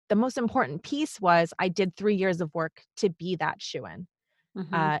most important piece was I did 3 years of work to be that shoo-in.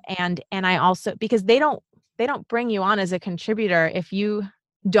 Mm-hmm. And I also, because they don't bring you on as a contributor if you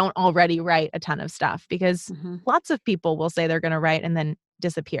don't already write a ton of stuff, because Mm-hmm. lots of people will say they're going to write and then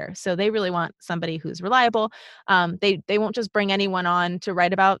disappear. So they really want somebody who's reliable. They won't just bring anyone on to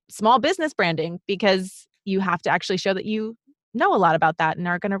write about small business branding, because you have to actually show that you know a lot about that and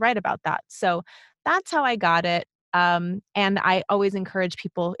are going to write about that. So that's how I got it. And I always encourage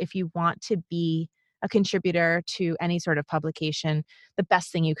people, if you want to be a contributor to any sort of publication, the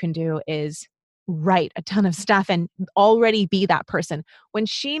best thing you can do is write a ton of stuff and already be that person. When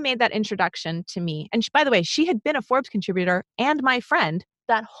she made that introduction to me, and by the way, she had been a Forbes contributor and my friend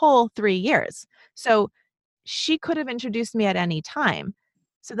that whole 3 years. So she could have introduced me at any time.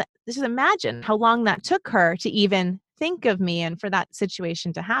 So that, just imagine how long that took her to even think of me and for that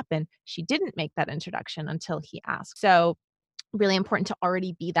situation to happen. She didn't make that introduction until he asked. So really important to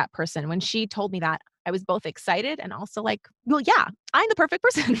already be that person. When she told me that, I was both excited and also like, well, yeah, I'm the perfect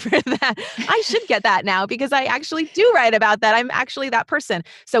person for that. I should get that now because I actually do write about that. I'm actually that person.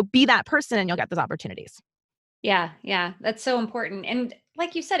 So be that person and you'll get those opportunities. Yeah, yeah, that's so important. And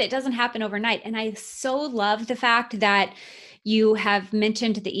like you said, it doesn't happen overnight. And I so love the fact that you have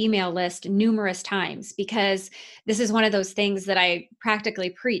mentioned the email list numerous times, because this is one of those things that I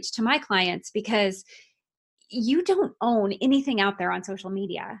practically preach to my clients, because you don't own anything out there on social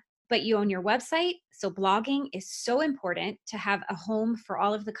media, but you own your website. So blogging is so important to have a home for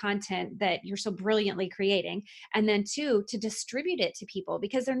all of the content that you're so brilliantly creating. And then two, to distribute it to people,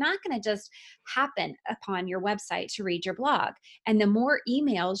 because they're not going to just happen upon your website to read your blog. And the more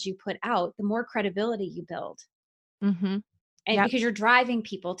emails you put out, the more credibility you build. Mm-hmm. And Yep. because you're driving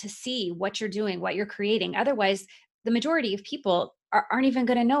people to see what you're doing, what you're creating. Otherwise, the majority of people aren't even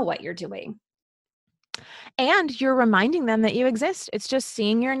going to know what you're doing. And you're reminding them that you exist. It's just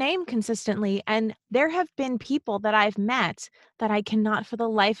seeing your name consistently. And there have been people that I've met that I cannot for the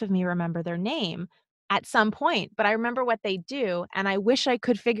life of me remember their name at some point, but I remember what they do. And I wish I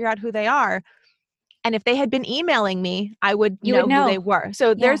could figure out who they are. And if they had been emailing me, I would You would know who they know. were. So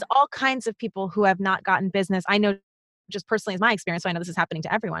Yeah. there's all kinds of people who have not gotten business. I know just personally as my experience, so I know this is happening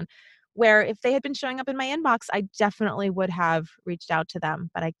to everyone, where if they had been showing up in my inbox, I definitely would have reached out to them,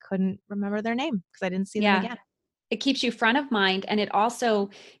 but I couldn't remember their name because I didn't see them Yeah. again. It keeps you front of mind, and it also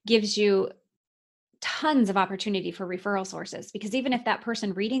gives you tons of opportunity for referral sources, because even if that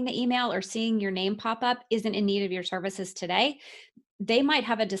person reading the email or seeing your name pop up isn't in need of your services today, they might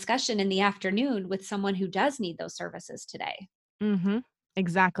have a discussion in the afternoon with someone who does need those services today. Mm-hmm.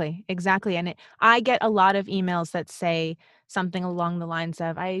 Exactly. Exactly. And I get a lot of emails that say something along the lines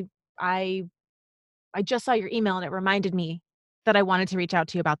of, I, I just saw your email and it reminded me that I wanted to reach out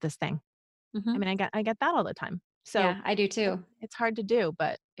to you about this thing. I Hmm. mean, I get that all the time. So Yeah, I do it, too. it's hard to do,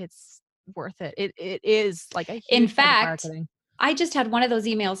 but it's worth it. It is like a In huge part of fact, marketing. I just had one of those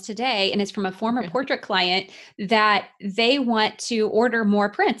emails today, and it's from a former portrait client that they want to order more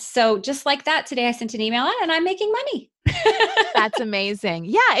prints. So just like that, today I sent an email out and I'm making money. That's amazing.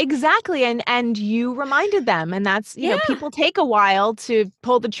 Yeah, exactly. And you reminded them. And that's, Yeah. people take a while to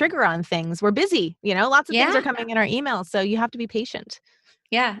pull the trigger on things. We're busy, lots of things are Yeah. coming in our emails. So you have to be patient.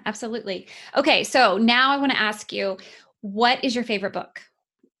 Yeah, absolutely. Okay, so now I want to ask you, what is your favorite book?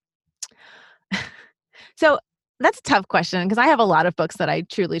 So that's a tough question because I have a lot of books that I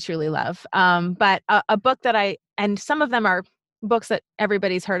truly, truly love. But a book that and some of them are books that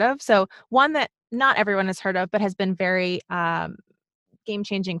everybody's heard of. So one that not everyone has heard of, but has been very game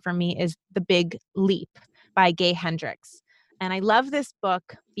changing for me is The Big Leap by Gay Hendricks. And I love this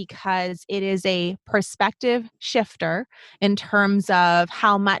book because it is a perspective shifter in terms of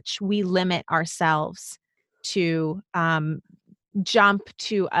how much we limit ourselves to jump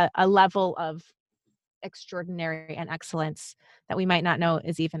to a level of extraordinary and excellence that we might not know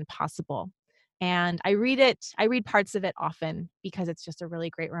is even possible. And I read parts of it often because it's just a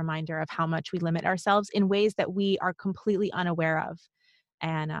really great reminder of how much we limit ourselves in ways that we are completely unaware of,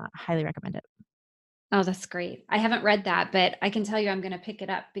 and highly recommend it. Oh, that's great. I haven't read that, but I can tell you I'm going to pick it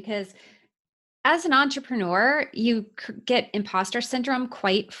up because as an entrepreneur, you get imposter syndrome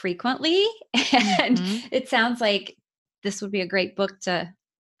quite frequently. And Mhm. it sounds like this would be a great book to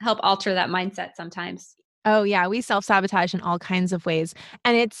help alter that mindset sometimes. Oh, yeah, we self-sabotage in all kinds of ways,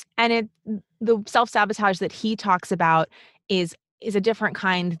 and the self-sabotage that he talks about is a different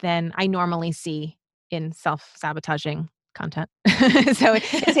kind than I normally see in self-sabotaging content. So it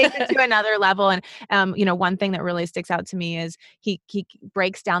takes it to another level, and, one thing that really sticks out to me is he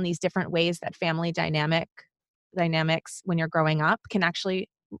breaks down these different ways that family dynamics when you're growing up can actually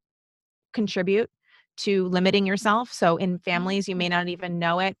contribute to limiting yourself. So in families, you may not even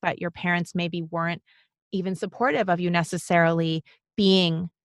know it, but your parents maybe weren't even supportive of you necessarily being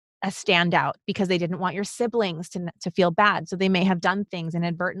a standout because they didn't want your siblings to feel bad. So they may have done things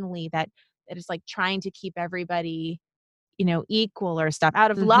inadvertently that is like trying to keep everybody, equal or stuff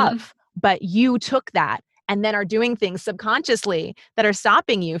out of Mhm. love. But you took that and then are doing things subconsciously that are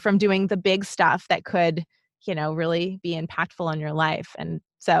stopping you from doing the big stuff that could, really be impactful on your life. And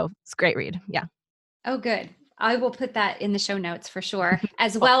so it's a great read. Yeah. Oh, good. I will put that in the show notes for sure,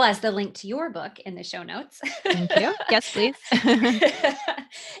 as Cool. well as the link to your book in the show notes. Thank you. Yes, please.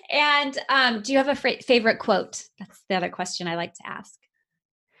 And do you have a favorite quote? That's the other question I like to ask.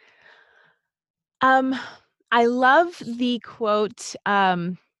 Um, I love the quote,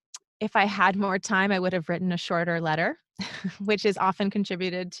 "If I had more time, I would have written a shorter letter," which is often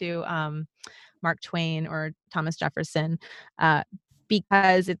contributed to, Mark Twain or Thomas Jefferson, uh,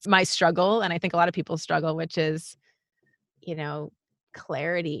 because it's my struggle, and I think a lot of people struggle, which is, you know,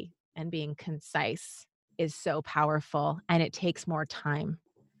 clarity and being concise is so powerful, and it takes more time,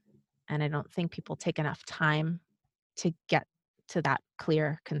 and I don't think people take enough time to get to that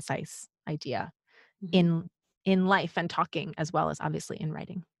clear, concise idea Mhm. in in life and talking as well as obviously in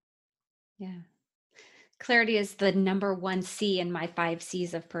writing. Yeah. Clarity is the number one C in my five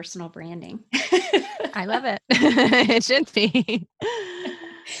C's of personal branding. I love it. It should be.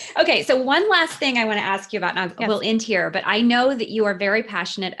 Okay, so one last thing I want to ask you about, and we'll Yes. end here, but I know that you are very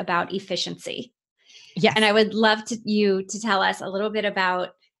passionate about efficiency. And I Yes. would love you to tell us a little bit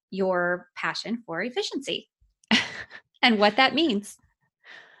about your passion for efficiency and what that means.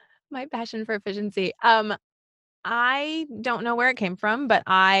 My passion for efficiency. I don't know where it came from, but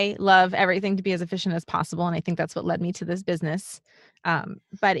I love everything to be as efficient as possible, and I think that's what led me to this business.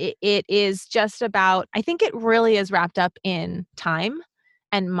 But it is just about I think it really is wrapped up in time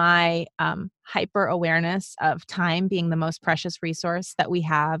and my, hyper awareness of time being the most precious resource that we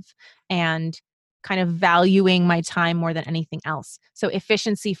have and kind of valuing my time more than anything else. So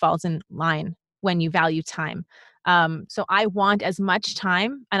efficiency falls in line when you value time. So I want as much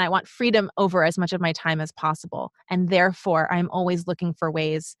time and I want freedom over as much of my time as possible. And therefore, I'm always looking for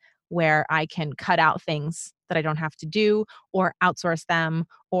ways where I can cut out things that I don't have to do or outsource them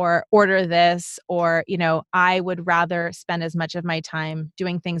or order this or, I would rather spend as much of my time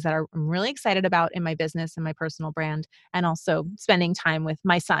doing things that I'm really excited about in my business and my personal brand and also spending time with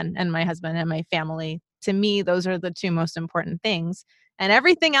my son and my husband and my family. To me, those are the two most important things. And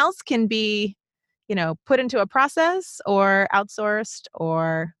everything else can be put into a process or outsourced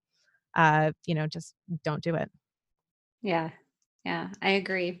or, just don't do it. Yeah. Yeah, I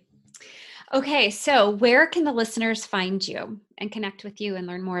agree. Okay, so where can the listeners find you and connect with you and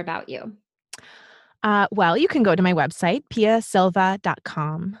learn more about you? Well, you can go to my website,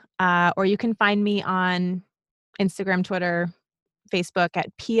 piasilva.com, or you can find me on Instagram, Twitter, Facebook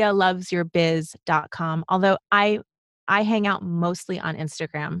at pialovesyyourbiz.com. Although I hang out mostly on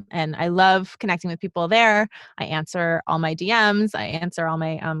Instagram and I love connecting with people there. I answer all my DMs, I answer all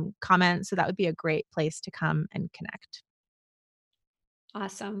my comments. So that would be a great place to come and connect.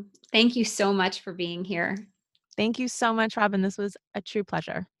 Awesome. Thank you so much for being here. Thank you so much, Robin. This was a true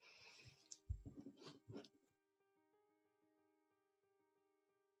pleasure. And that's a wrap, friends. Thank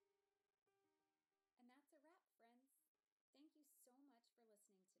you so much for listening today. I am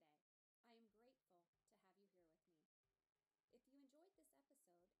grateful to have you here with me. If you enjoyed this episode and found the information helpful, will you please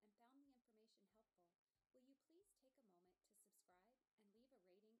take a moment to subscribe and leave a rating and review?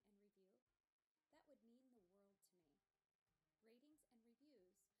 That would mean the world to me. Ratings and reviews are what give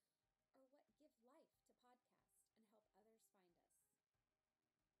life to podcasts and help others find us.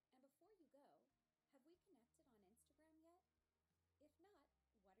 And before you go, have we connected on Instagram yet? If not, what are you waiting for? Find me at the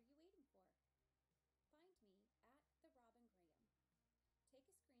Robin Graham. Take a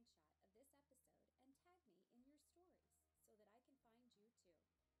screenshot of this episode and tag me in your stories so that I can find you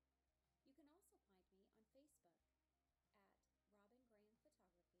too. You can also find me on Facebook